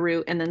publisher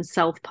route and then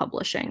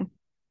self-publishing.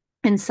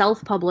 And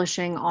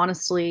self-publishing,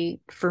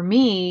 honestly, for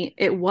me,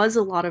 it was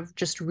a lot of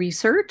just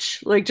research,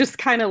 like just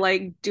kind of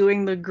like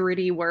doing the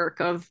gritty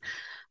work of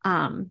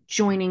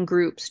joining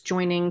groups,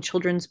 joining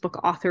children's book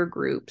author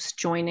groups,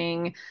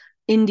 joining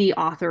indie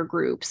author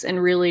groups,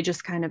 and really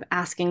just kind of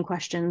asking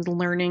questions,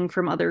 learning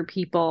from other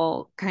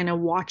people, kind of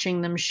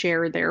watching them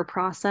share their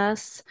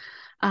process.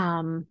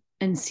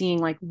 And seeing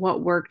like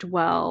what worked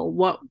well,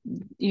 what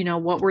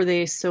were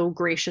they so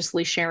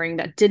graciously sharing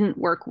that didn't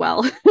work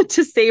well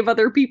to save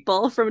other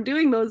people from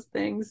doing those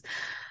things.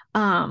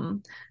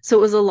 So it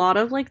was a lot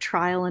of like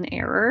trial and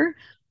error,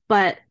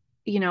 but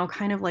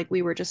kind of like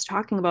we were just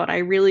talking about, I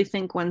really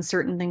think when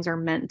certain things are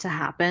meant to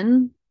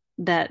happen,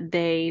 that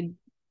they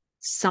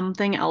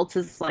something else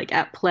is like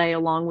at play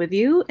along with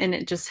you, and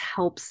it just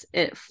helps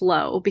it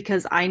flow,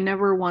 because I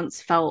never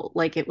once felt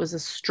like it was a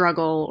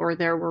struggle or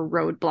there were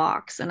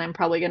roadblocks, and I'm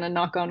probably going to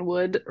knock on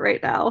wood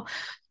right now.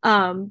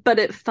 But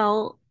it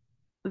felt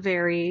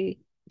very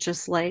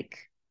just like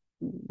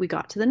we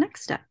got to the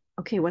next step.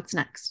 Okay, what's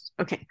next?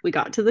 Okay, we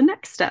got to the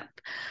next step.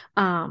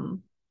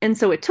 And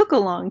so it took a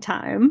long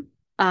time,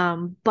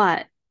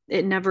 but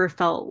it never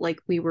felt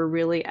like we were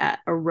really at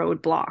a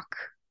roadblock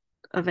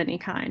of any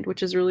kind,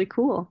 which is really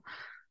cool.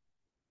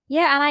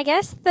 Yeah, and I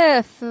guess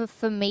the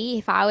for me,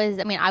 if I was,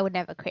 I mean, I would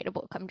never create a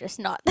book. I'm just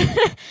not.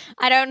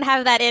 I don't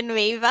have that in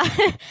me. But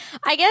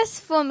I guess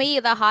for me,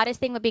 the hardest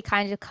thing would be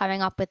kind of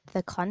coming up with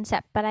the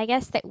concept. But I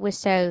guess that was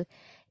so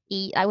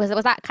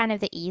was that kind of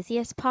the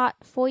easiest part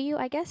for you?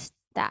 I guess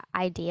that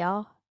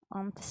idea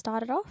to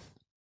start it off.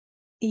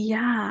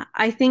 Yeah,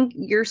 I think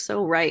you're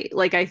so right.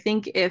 Like, I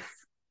think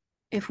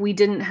if we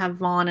didn't have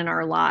Vaughn in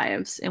our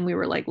lives and we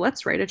were like,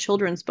 let's write a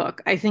children's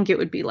book, I think it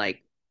would be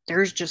like,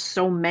 there's just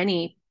so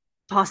many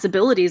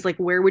possibilities. Like,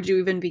 where would you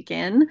even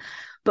begin?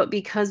 But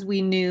because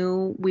we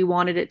knew we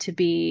wanted it to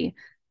be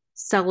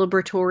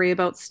celebratory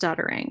about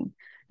stuttering,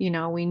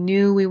 we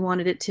knew we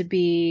wanted it to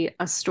be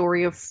a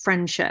story of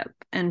friendship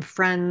and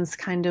friends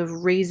kind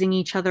of raising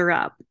each other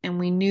up. And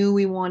we knew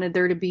we wanted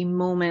there to be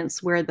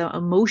moments where the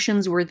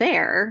emotions were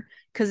there,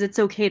 because it's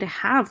okay to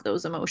have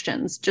those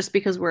emotions. Just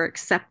because we're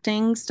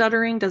accepting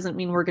stuttering doesn't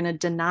mean we're going to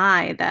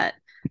deny that,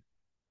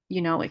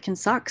 it can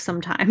suck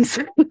sometimes.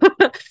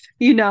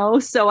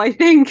 So I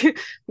think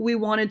we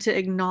wanted to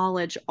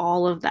acknowledge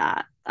all of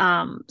that.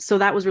 So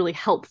that was really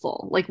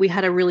helpful. Like, we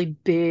had a really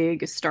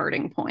big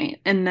starting point.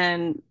 And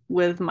then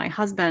with my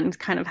husband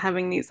kind of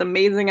having these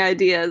amazing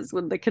ideas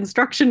with the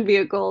construction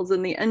vehicles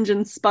and the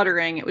engine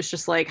sputtering, it was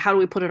just like, how do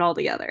we put it all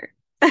together?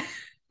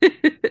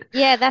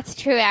 Yeah, that's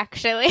true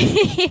actually.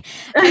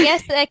 I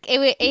guess like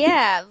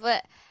yeah,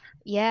 but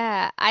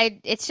yeah, I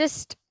it's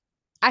just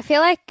I feel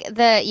like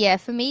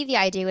for me the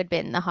idea would have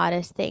been the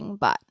hardest thing,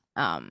 but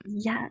um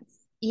Yes.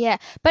 yeah,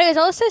 but it was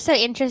also so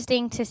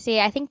interesting to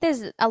see. I think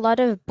there's a lot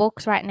of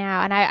books right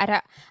now, and I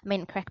don't, I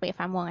mean, correct me if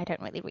I'm wrong, I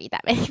don't really read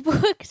that many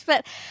books,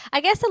 but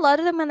I guess a lot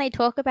of them, when they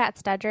talk about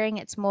stuttering,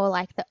 it's more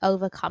like the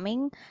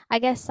overcoming, I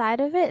guess,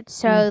 side of it.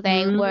 So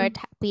they were Hmm.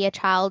 to be a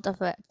child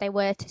of a, they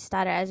were to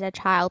stutter as a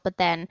child, but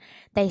then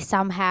they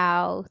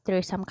somehow,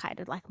 through some kind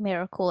of like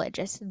miracle, it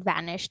just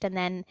vanished, and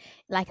then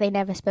like they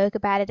never spoke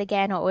about it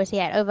again, or was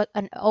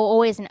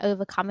always an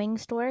overcoming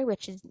story,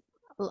 which is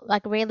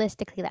like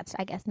realistically that's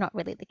I guess not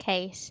really the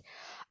case.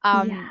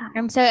 Yeah.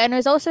 And it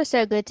was also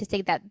so good to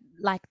see that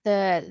like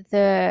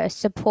the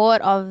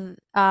support of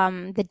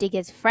the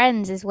diggers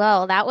friends as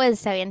well. That was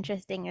so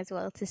interesting as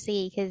well to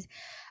see because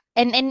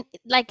and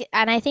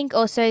I think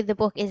also the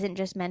book isn't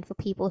just meant for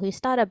people who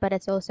stutter, but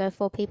it's also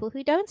for people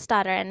who don't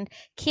stutter and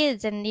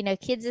kids. And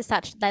kids are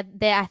such that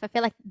I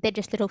feel like they're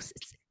just little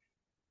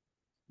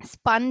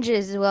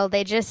sponges as well.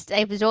 They just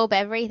absorb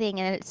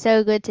everything, and it's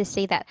so good to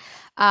see that.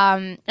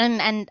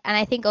 And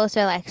I think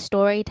also like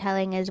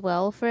storytelling as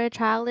well for a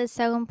child is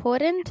so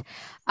important.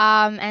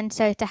 And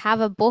so to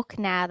have a book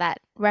now that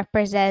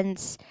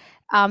represents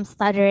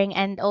stuttering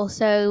and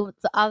also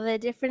the other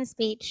different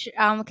speech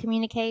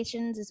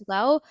communications as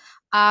well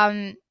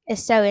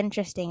is so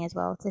interesting as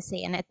well to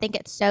see. And I think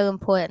it's so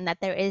important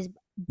that there is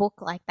book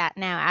like that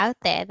now out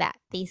there that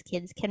these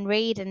kids can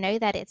read and know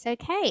that it's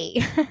okay.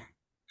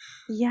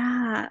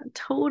 Yeah,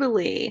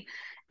 totally.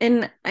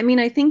 And I mean,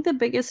 I think the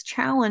biggest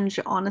challenge,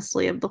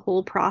 honestly, of the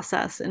whole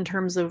process in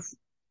terms of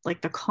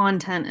like the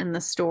content and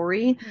the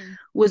story Mm.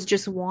 was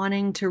just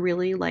wanting to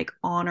really like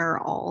honor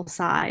all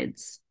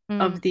sides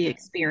Mm. of the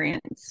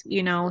experience,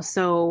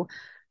 So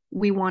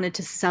we wanted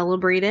to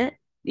celebrate it.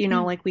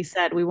 Mm. Like we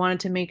said, we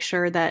wanted to make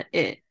sure that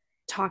it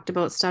talked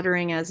about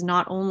stuttering as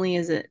not only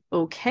is it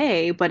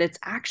okay, but it's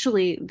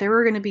actually there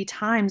are going to be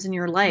times in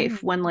your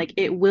life Mm. when like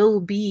it will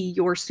be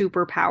your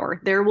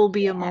superpower. There will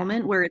be a Yeah.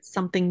 moment where it's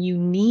something you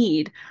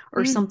need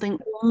or Mm. something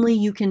only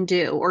you can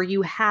do, or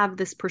you have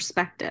this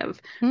perspective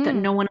that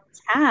Mm. no one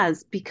else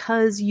has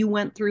because you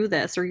went through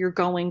this or you're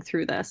going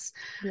through this.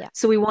 Yeah.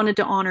 So we wanted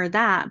to honor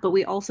that, but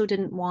we also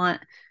didn't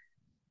want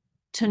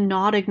to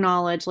not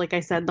acknowledge, like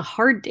I said, the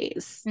hard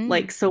days. Mm.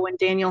 Like, so when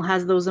Daniel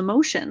has those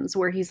emotions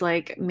where he's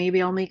like,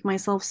 maybe I'll make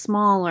myself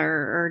smaller,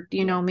 or,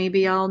 Yeah.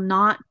 maybe I'll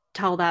not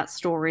tell that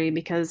story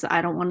because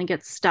I don't want to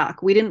get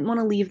stuck. We didn't want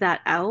to leave that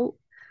out,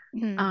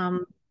 Mm.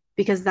 um,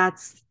 because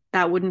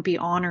that wouldn't be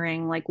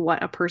honoring like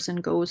what a person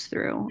goes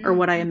through or Mm.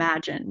 what I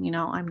imagine.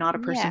 I'm not a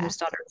person who Yeah.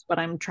 stutters, but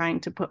I'm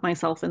trying to put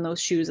myself in those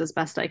shoes as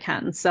best I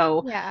can.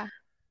 So Yeah.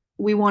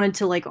 we wanted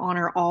to like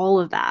honor all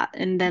of that.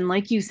 And then,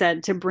 like you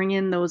said, to bring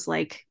in those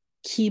like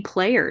key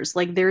players,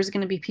 like there's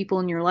going to be people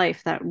in your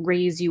life that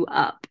raise you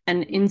up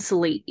and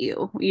insulate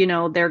you.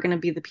 They're going to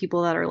be the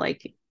people that are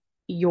like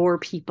your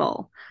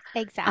people.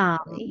 Um,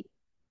 Exactly.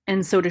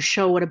 and so to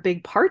show what a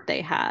big part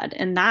they had.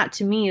 And that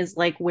to me is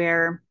like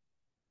where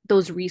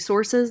those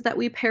resources that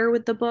we pair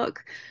with the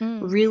book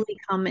Mm. really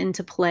come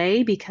into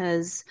play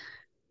because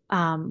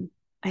um,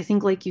 I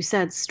think, like you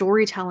said,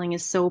 storytelling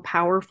is so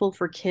powerful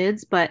for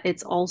kids, but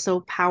it's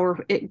also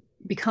it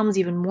becomes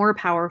even more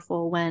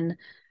powerful when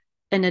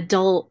an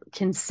adult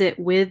can sit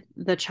with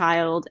the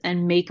child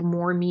and make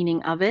more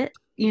meaning of it,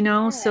 you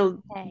know? Yeah.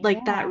 So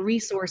like that Yeah.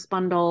 resource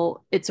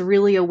bundle, it's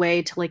really a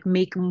way to like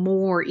make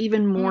more,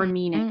 even more Mm,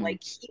 meaning, mm.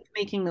 like keep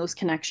making those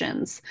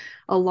connections.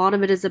 A lot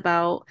of it is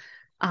about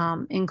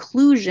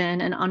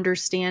inclusion and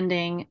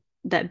understanding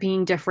that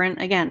being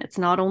different, again, it's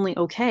not only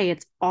okay,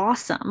 it's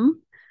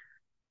awesome,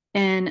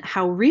 and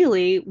how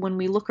really when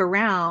we look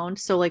around,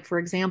 so like for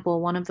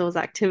example, one of those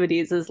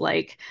activities is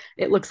like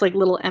it looks like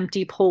little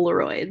empty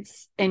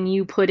polaroids and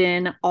you put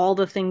in all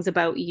the things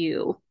about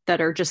you that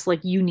are just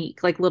like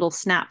unique, like little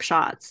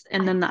snapshots,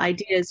 and I then the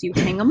idea is you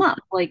hang them up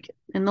like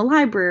in the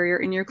library or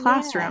in your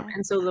classroom. Yeah.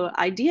 And so the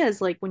idea is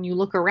like when you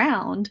look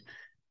around,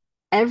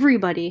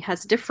 everybody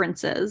has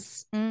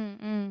differences, Mm,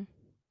 mm.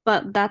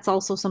 but that's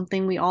also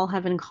something we all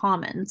have in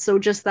common. So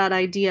just that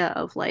idea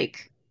of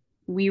like,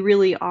 we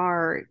really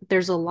are,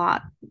 there's a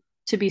lot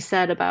to be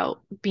said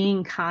about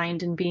being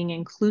kind and being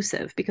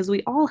inclusive because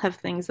we all have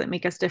things that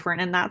make us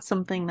different, and that's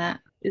something that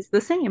is the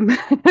same.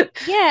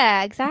 Yeah,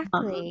 Um,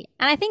 exactly.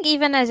 And I think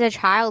even as a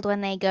child,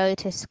 when they go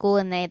to school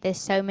and there's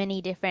so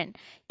many different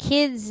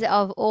kids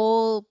of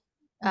all,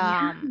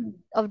 yeah.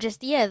 of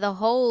just, yeah, the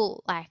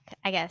whole, like,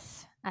 I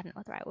guess, I don't know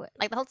what the right word,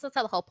 like the whole, let's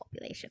say the whole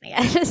population, I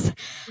guess.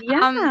 But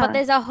Yeah.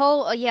 there's a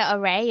whole, yeah,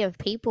 array of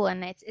people,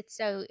 and it's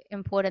so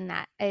important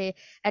that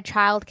a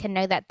child can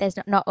know that there's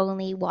not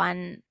only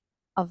one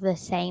of the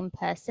same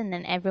person,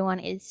 and everyone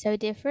is so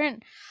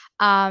different.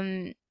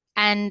 Um,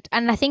 and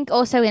I think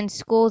also in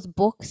schools,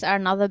 books are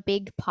another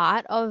big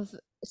part of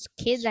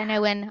kids. I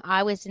know when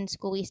I was in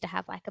school, we used to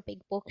have like a big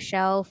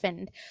bookshelf,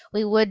 and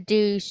we would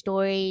do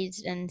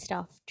stories and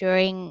stuff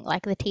during,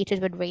 like, the teachers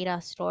would read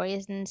us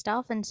stories and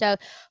stuff. And so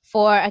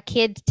for a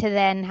kid to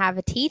then have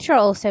a teacher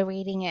also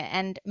reading it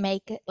and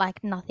make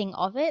like nothing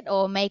of it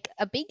or make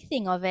a big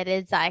thing of it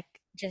is like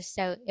just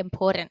so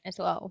important as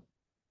well.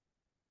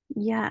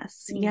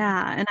 Yes, Mm.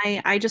 yeah. And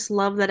I just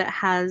love that it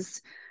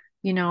has,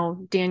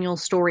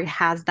 Daniel's story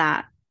has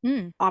that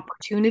Mm.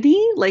 opportunity.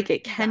 Like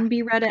it can be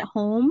Exactly. read at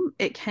home,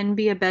 it can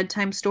be a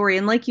bedtime story.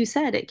 And like you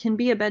said, it can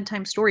be a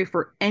bedtime story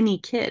for any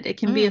kid. It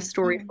can be a Mm.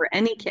 story Mm. for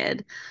any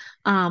kid.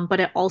 But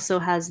it also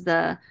has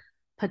the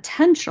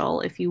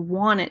potential, if you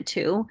want it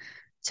to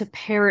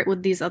pair it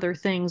with these other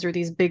things or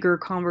these bigger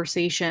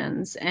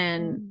conversations.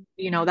 And,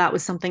 Mm. that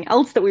was something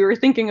else that we were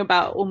thinking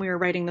about when we were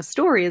writing the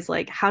story is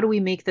like, how do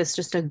we make this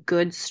just a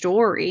good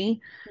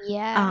story?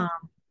 Yeah. Um,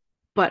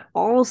 but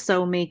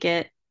also make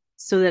it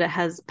so that it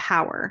has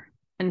power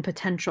and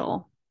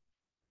potential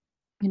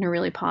in a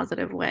really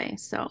positive way.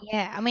 So,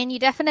 Yeah, I mean, you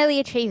definitely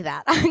achieved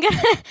that. I'm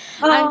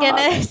oh,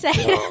 gonna thank say.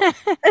 you.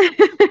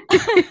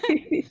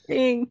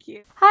 Thank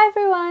you. Hi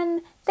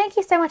everyone! Thank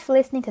you so much for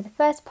listening to the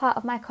first part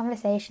of my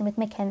conversation with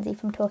Mackenzie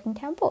from Talking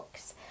Town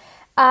Books.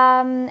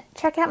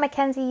 Check out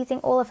Mackenzie using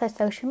all of her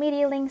social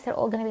media links. They're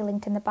all going to be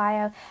linked in the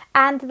bio,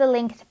 and the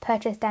link to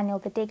purchase Daniel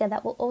the Digger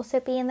that will also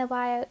be in the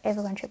bio.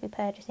 Everyone should be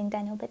purchasing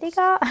Daniel the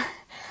Digger.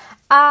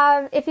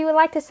 If you would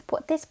like to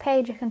support this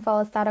page, you can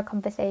follow Start a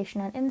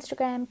Conversation on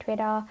Instagram,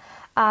 Twitter,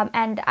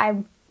 and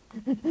I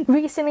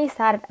recently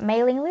started a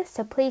mailing list,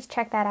 so please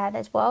check that out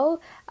as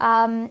well.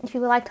 If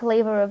you would like to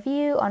leave a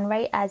review on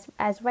rate as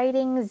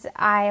ratings,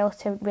 I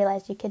also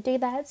realized you could do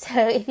that.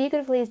 So if you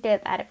could please do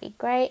it, that'd be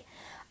great.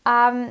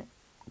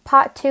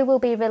 Part two will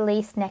be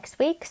released next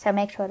week, so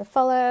make sure to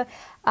follow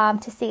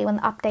to see when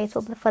the updates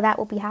for that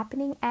will be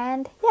happening.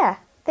 And yeah,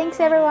 thanks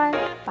everyone.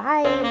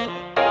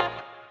 Bye.